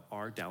NFL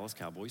are Dallas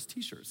Cowboys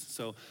t-shirts.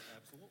 So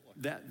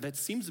that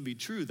seems to be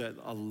true, that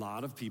a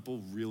lot of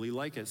people really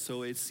like it.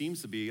 So it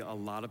seems to be a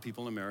lot of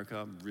people in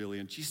America really,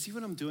 and do you see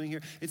what I'm doing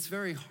here? It's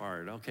very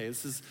hard, okay?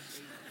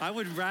 I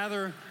would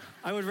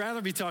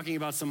rather be talking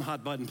about some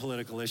hot button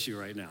political issue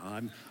right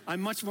now.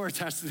 I'm much more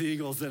attached to the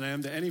Eagles than I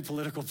am to any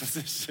political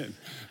position.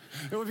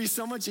 It would be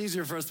so much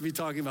easier for us to be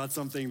talking about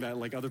something that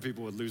like other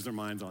people would lose their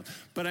minds on.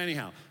 But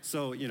anyhow,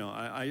 so you know,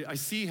 I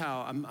see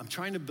how I'm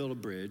trying to build a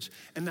bridge.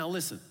 And now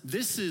listen,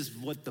 this is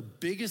what the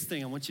biggest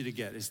thing I want you to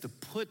get is to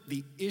put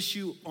the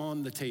issue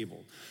on the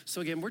table. So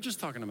again, we're just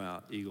talking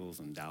about Eagles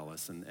and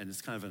Dallas, and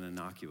it's kind of an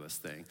innocuous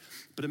thing.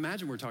 But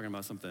imagine we're talking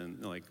about something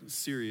like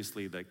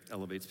seriously that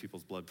elevates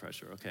people's blood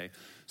pressure, okay?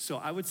 So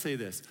I would say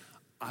this.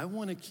 I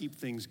want to keep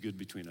things good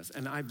between us.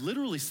 And I've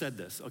literally said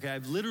this, okay?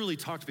 I've literally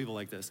talked to people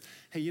like this.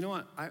 Hey, you know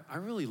what? I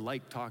really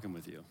like talking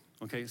with you,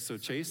 okay? So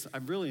Chase,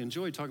 I've really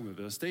enjoyed talking with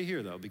you. Stay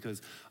here, though,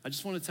 because I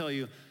just want to tell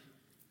you,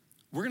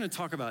 we're going to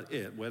talk about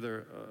it,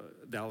 whether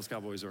Dallas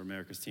Cowboys or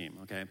America's team,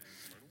 okay?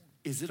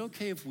 Is it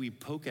okay if we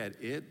poke at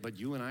it, but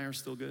you and I are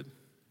still good?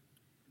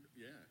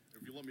 Yeah,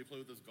 if you let me play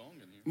with this gong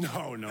in here.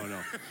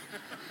 No.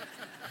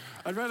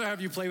 I'd rather have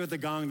you play with the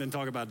gong than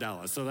talk about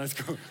Dallas, so that's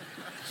cool.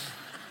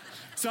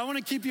 So I want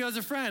to keep you as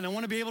a friend. I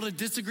want to be able to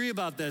disagree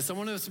about this. I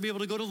want us to be able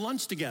to go to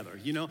lunch together,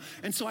 you know?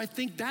 And so I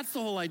think that's the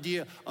whole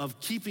idea of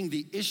keeping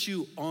the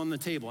issue on the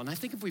table. And I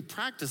think if we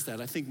practice that,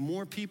 I think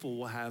more people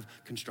will have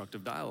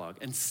constructive dialogue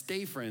and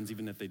stay friends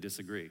even if they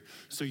disagree.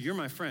 So you're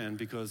my friend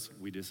because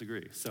we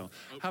disagree. So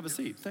have a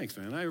seat. Thanks,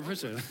 man. I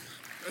appreciate it.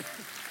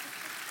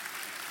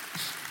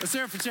 Let's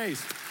hear it for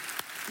Chase.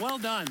 Well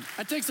done.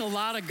 It takes a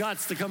lot of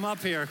guts to come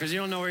up here because you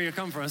don't know where you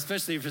come from,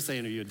 especially if you're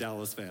saying you're a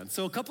Dallas fan.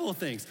 So a couple of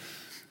things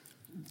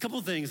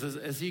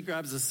as he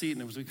grabs a seat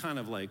and as we kind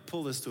of like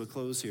pull this to a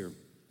close here,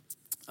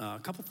 a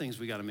couple things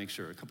we got to make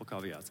sure, a couple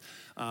caveats.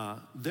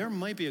 There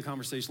might be a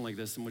conversation like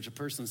this in which a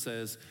person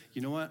says,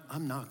 you know what,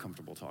 I'm not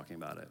comfortable talking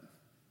about it.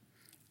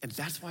 And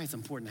that's why it's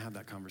important to have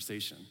that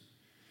conversation.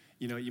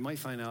 You know, you might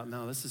find out,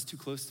 no, this is too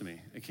close to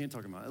me. I can't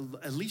talk about it.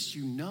 At least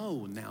you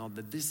know now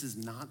that this is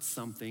not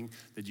something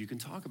that you can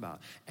talk about.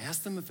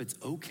 Ask them if it's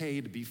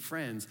okay to be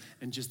friends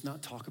and just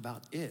not talk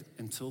about it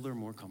until they're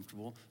more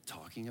comfortable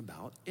talking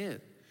about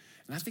it.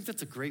 And I think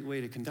that's a great way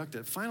to conduct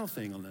it. Final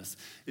thing on this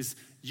is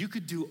you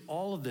could do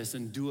all of this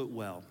and do it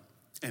well,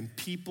 and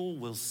people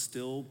will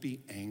still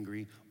be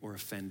angry or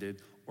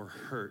offended or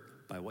hurt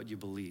by what you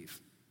believe.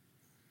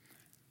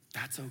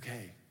 That's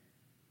okay.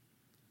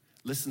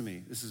 Listen to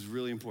me. This is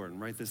really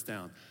important. Write this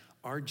down.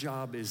 Our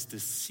job is to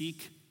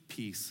seek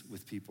peace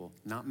with people,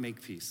 not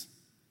make peace.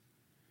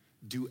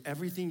 Do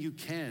everything you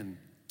can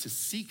to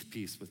seek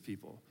peace with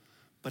people,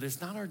 but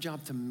it's not our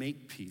job to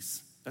make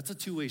peace. That's a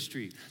two-way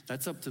street.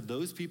 That's up to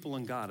those people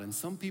and God. And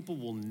some people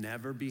will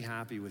never be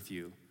happy with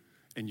you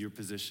and your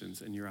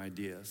positions and your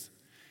ideas.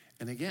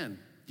 And again,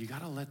 you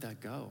got to let that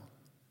go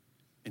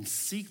and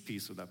seek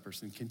peace with that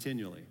person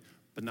continually,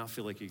 but not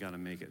feel like you got to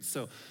make it.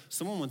 So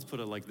someone once put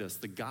it like this: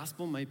 the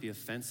gospel might be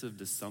offensive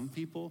to some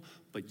people,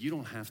 but you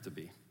don't have to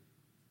be.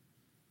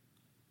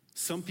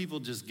 Some people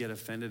just get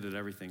offended at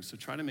everything, so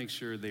try to make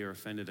sure they are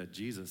offended at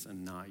Jesus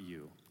and not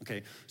you,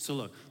 okay? So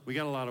look, we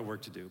got a lot of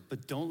work to do,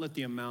 but don't let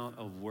the amount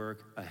of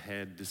work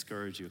ahead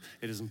discourage you.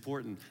 It is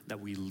important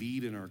that we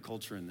lead in our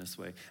culture in this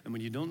way. And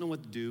when you don't know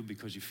what to do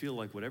because you feel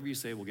like whatever you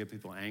say will get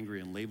people angry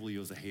and label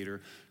you as a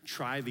hater,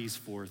 try these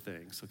 4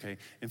 things, okay?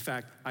 In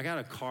fact, I got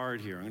a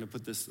card here. I'm gonna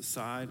put this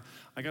aside.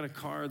 I got a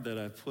card that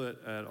I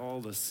put at all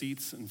the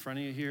seats in front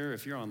of you here.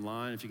 If you're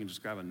online, if you can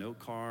just grab a note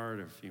card,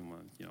 or if you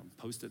want,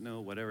 Post-it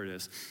note, whatever it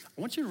is.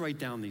 I want you to write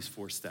down these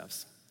 4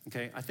 steps,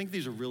 okay? I think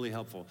these are really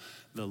helpful.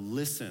 The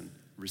listen,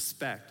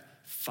 respect,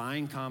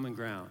 find common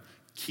ground,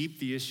 keep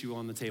the issue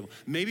on the table.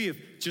 Maybe if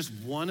just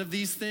one of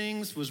these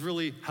things was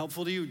really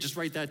helpful to you, just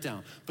write that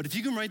down. But if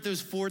you can write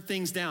those 4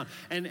 things down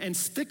and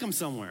stick them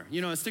somewhere,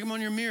 stick them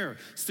on your mirror,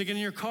 stick it in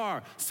your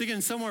car, stick it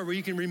in somewhere where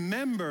you can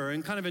remember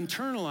and kind of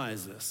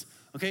internalize this,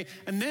 okay?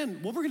 And then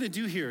what we're gonna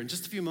do here in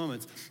just a few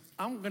moments,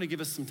 I'm going to give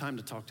us some time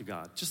to talk to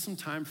God, just some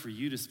time for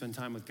you to spend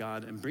time with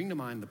God and bring to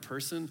mind the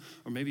person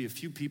or maybe a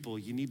few people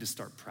you need to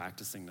start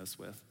practicing this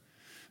with.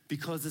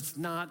 Because it's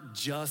not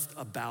just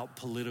about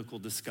political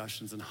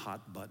discussions and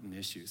hot button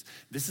issues.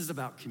 This is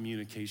about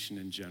communication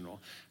in general.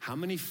 How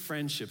many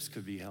friendships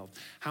could be helped?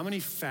 How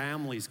many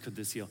families could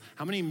this heal?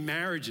 How many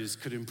marriages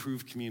could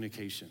improve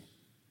communication?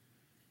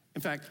 In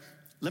fact,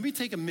 let me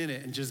take a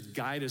minute and just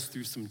guide us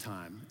through some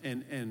time.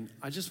 And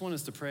I just want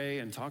us to pray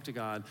and talk to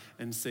God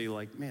and say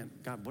like, man,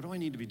 God, what do I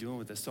need to be doing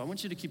with this? So I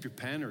want you to keep your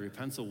pen or your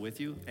pencil with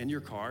you and your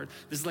card.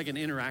 This is like an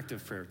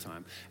interactive prayer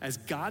time. As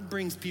God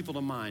brings people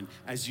to mind,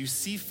 as you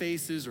see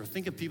faces or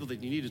think of people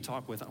that you need to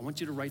talk with, I want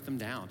you to write them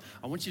down.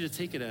 I want you to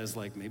take it as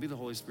like, maybe the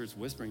Holy Spirit's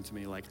whispering to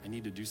me like, I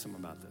need to do something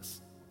about this.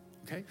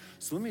 Okay?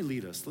 So let me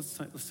lead us. Let's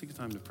take a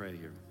time to pray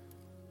here.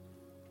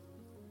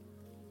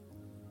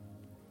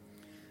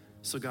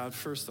 So God,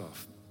 first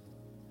off,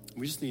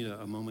 we just need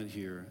a moment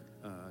here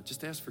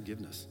just to ask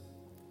forgiveness.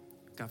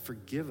 God,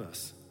 forgive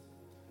us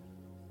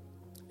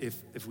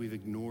if we've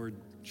ignored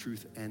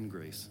truth and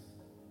grace.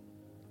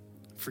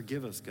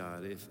 Forgive us,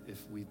 God,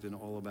 if we've been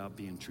all about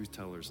being truth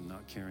tellers and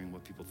not caring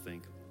what people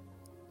think.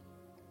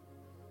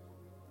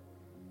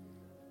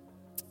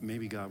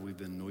 Maybe, God, we've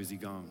been noisy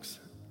gongs.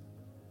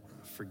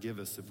 Forgive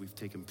us if we've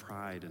taken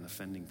pride in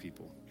offending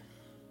people.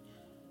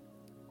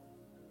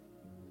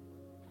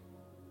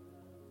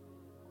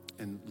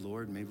 And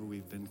Lord, maybe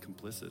we've been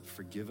complicit.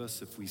 Forgive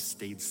us if we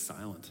stayed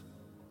silent.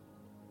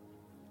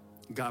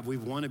 God, we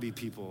want to be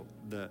people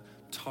that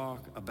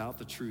talk about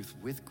the truth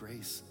with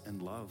grace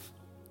and love,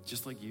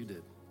 just like you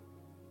did.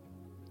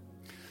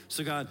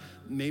 So God,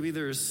 maybe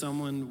there is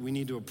someone we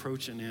need to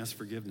approach and ask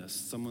forgiveness,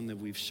 someone that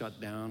we've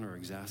shut down or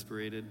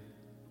exasperated,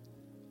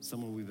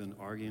 someone we've been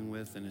arguing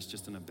with and it's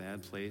just in a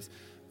bad place.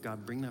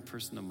 God, bring that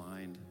person to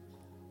mind,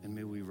 and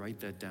may we write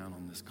that down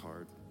on this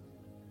card.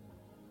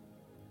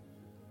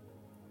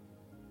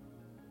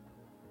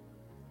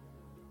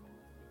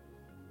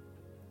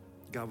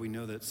 God, we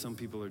know that some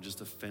people are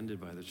just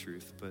offended by the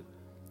truth, but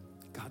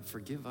God,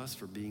 forgive us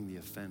for being the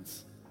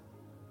offense.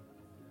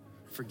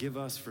 Forgive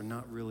us for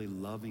not really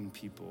loving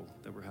people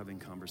that we're having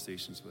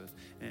conversations with.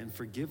 And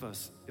forgive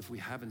us if we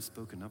haven't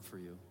spoken up for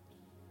you.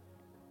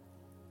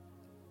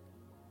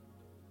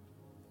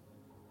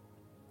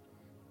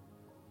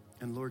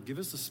 And Lord, give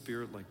us a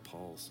spirit like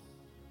Paul's.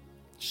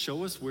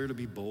 Show us where to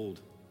be bold,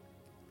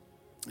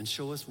 and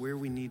show us where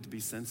we need to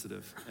be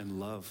sensitive and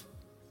love.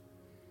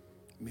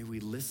 May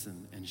we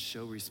listen and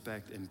show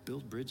respect and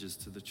build bridges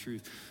to the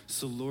truth.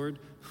 So Lord,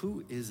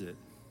 who is it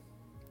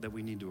that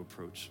we need to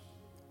approach?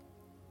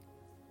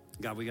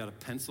 God, we got a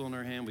pencil in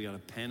our hand, we got a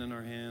pen in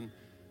our hand.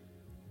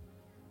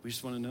 We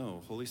just want to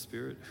know, Holy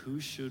Spirit,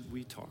 who should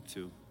we talk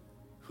to?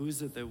 Who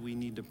is it that we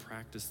need to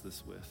practice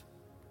this with?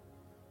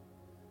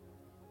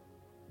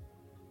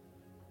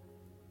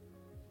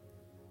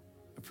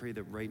 I pray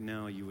that right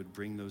now you would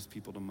bring those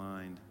people to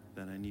mind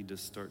that I need to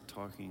start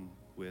talking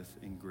with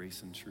in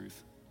grace and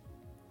truth.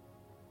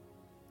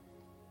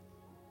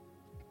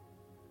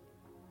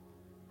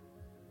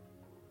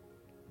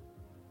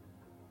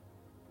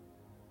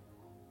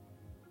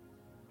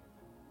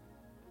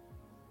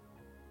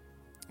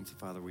 And so,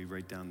 Father, we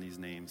write down these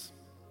names,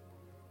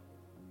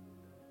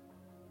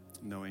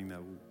 knowing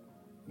that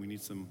we need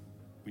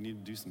to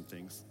do some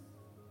things.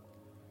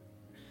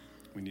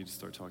 We need to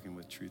start talking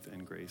with truth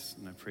and grace.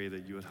 And I pray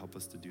that you would help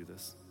us to do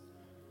this.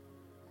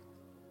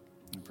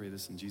 I pray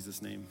this in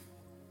Jesus' name.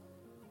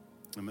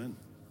 Amen.